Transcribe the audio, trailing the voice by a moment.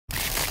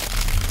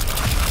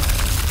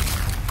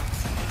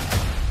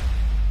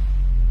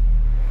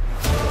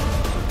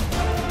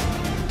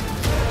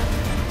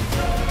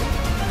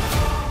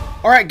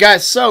Alright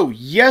guys, so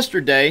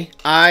yesterday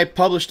I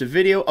published a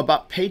video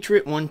about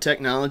Patriot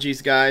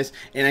Technologies, guys,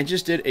 and I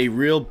just did a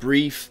real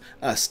brief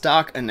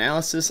stock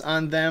analysis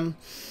on them.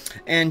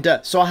 And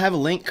so I'll have a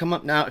link come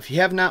up now. If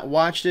you have not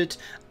watched it,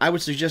 I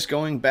would suggest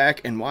going back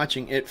and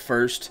watching it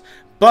first.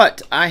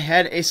 But I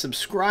had a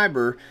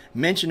subscriber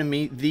mention to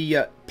me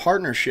the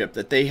partnership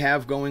that they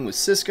have going with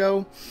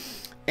Cisco.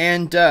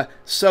 And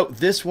so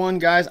this one,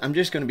 guys, I'm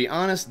just going to be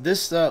honest,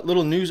 this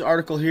little news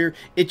article here,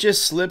 it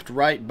just slipped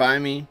right by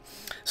me.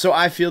 So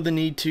I feel the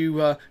need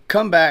to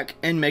come back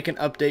and make an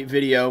update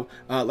video.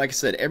 Like I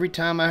said, every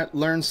time I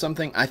learn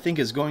something I think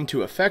is going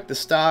to affect the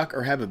stock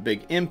or have a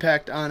big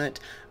impact on it,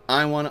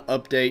 I want to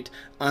update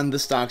on the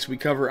stocks we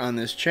cover on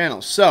this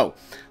channel. So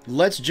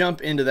let's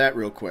jump into that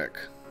real quick.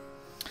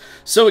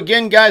 So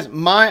again, guys,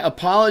 my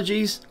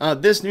apologies.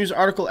 This news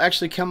article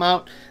actually came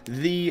out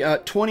the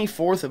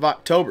 24th of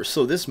October.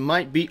 So this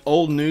might be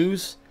old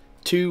news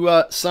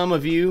to some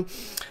of you,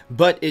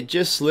 but it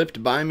just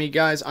slipped by me,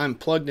 guys. I'm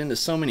plugged into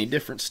so many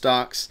different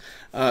stocks.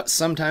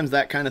 Sometimes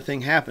that kind of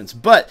thing happens.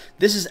 But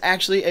this is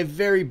actually a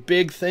very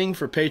big thing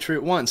for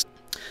Patriot One.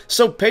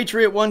 So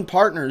Patriot One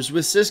partners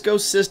with Cisco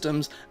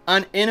Systems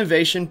on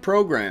innovation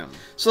program.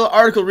 So the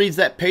article reads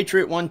that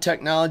Patriot One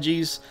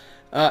Technologies,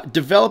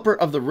 developer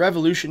of the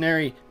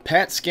revolutionary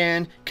PAT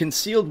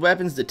concealed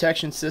weapons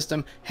detection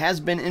system, has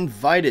been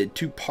invited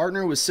to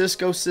partner with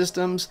Cisco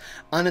Systems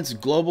on its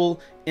global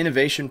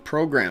innovation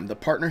program. The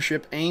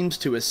partnership aims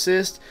to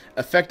assist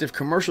effective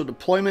commercial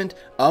deployment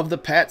of the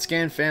PAT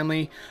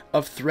family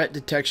of threat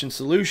detection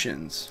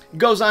solutions. It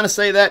goes on to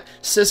say that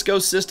Cisco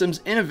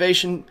Systems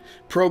innovation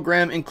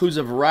program includes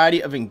a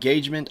variety of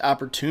engagement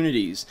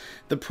opportunities.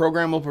 The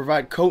program will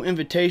provide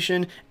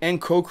co-invitation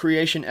and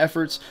co-creation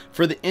efforts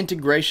for the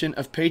integration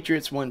of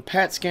Patriot's One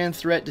PAT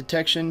threat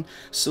detection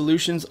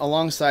solutions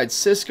alongside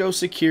Cisco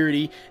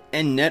security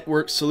and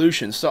network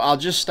solutions. So I'll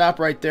just stop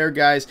right there,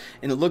 guys,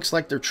 and it looks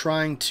like they're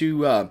trying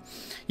to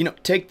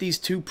take these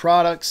two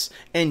products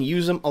and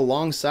use them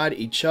alongside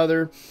each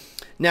other.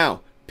 Now,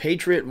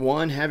 Patriot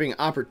One having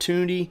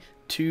opportunity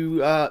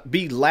to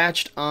be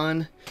latched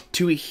on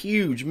to a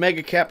huge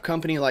mega cap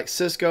company like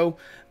Cisco.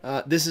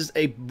 This is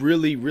a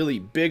really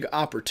big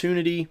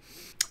opportunity.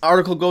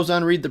 Article goes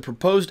on to read the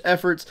proposed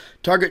efforts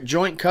target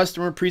joint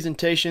customer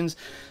presentations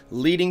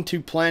leading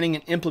to planning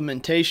and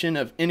implementation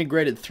of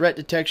integrated threat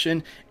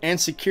detection and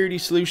security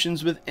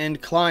solutions with end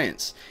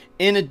clients.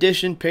 In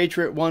addition,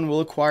 Patriot One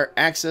will acquire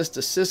access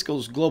to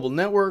Cisco's global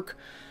network,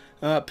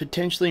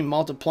 potentially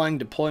multiplying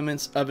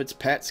deployments of its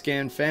PAT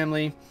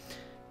family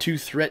to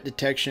threat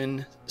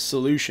detection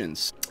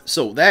solutions.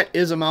 So that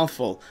is a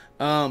mouthful.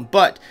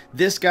 But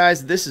this,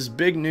 guys, this is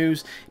big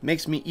news. It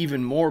makes me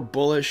even more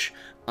bullish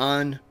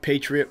on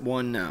Patriot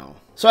One now.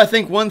 So I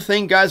think one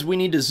thing, guys, we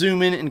need to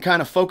zoom in and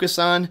kind of focus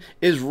on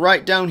is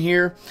right down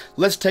here.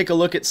 Let's take a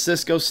look at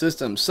Cisco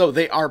Systems. So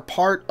they are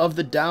part of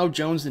the Dow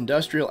Jones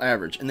Industrial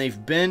Average, and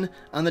they've been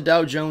on the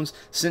Dow Jones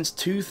since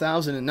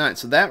 2009.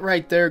 So that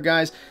right there,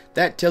 guys,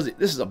 that tells you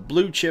this is a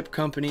blue chip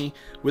company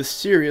with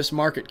serious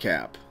market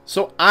cap.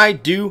 So I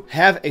do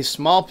have a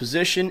small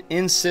position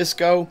in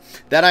Cisco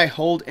that I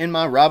hold in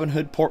my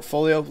Robinhood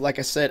portfolio. Like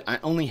I said, I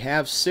only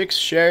have 6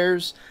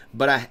 shares,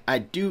 but I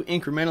do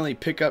incrementally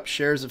pick up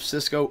shares of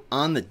Cisco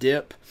on the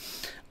dip.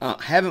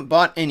 Haven't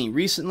bought any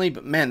recently,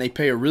 but man, they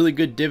pay a really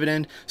good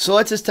dividend. So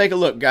let's just take a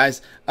look,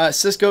 guys.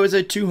 Cisco is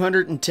a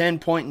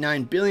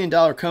 $210.9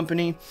 billion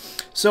company.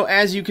 So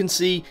as you can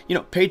see,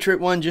 Patriot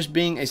One just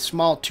being a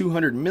small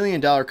 $200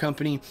 million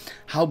company,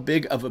 how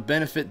big of a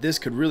benefit this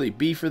could really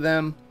be for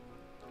them.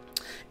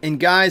 And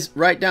guys,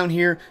 right down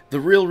here, the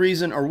real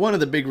reason, or one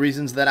of the big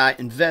reasons that I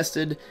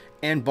invested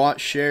and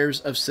bought shares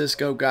of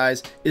Cisco,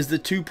 guys, is the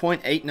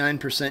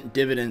 2.89%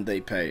 dividend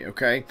they pay,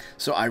 okay?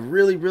 So I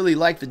really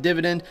like the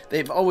dividend.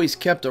 They've always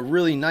kept a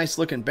really nice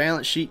looking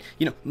balance sheet.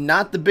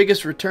 Not the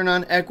biggest return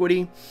on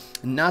equity,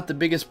 not the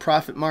biggest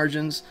profit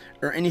margins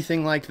or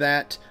anything like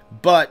that,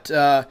 but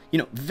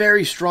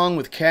very strong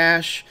with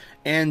cash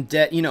and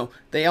debt.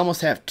 They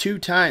almost have 2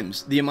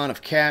 times the amount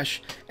of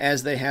cash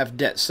as they have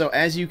debt. So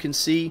as you can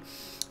see,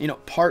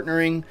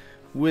 partnering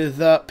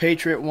with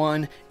Patriot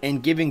One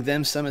and giving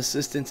them some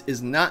assistance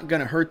is not going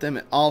to hurt them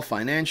at all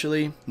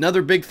financially.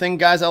 Another big thing,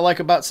 guys, I like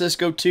about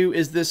Cisco too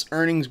is this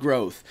earnings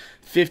growth.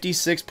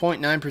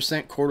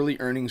 56.9% quarterly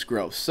earnings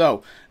growth.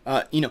 So,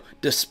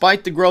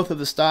 despite the growth of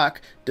the stock,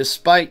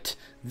 despite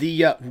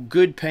the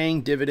good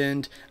paying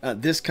dividend,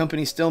 this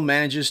company still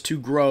manages to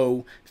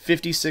grow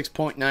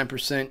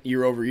 56.9%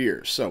 year over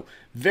year. So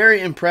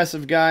very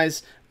impressive,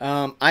 guys.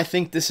 I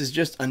think this is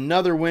just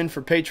another win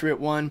for Patriot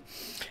One,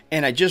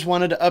 and I just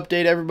wanted to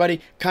update everybody,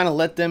 kind of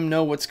let them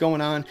know what's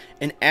going on,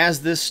 and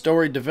as this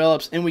story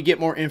develops and we get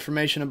more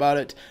information about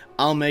it,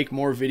 I'll make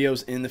more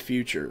videos in the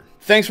future.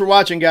 Thanks for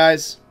watching,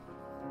 guys.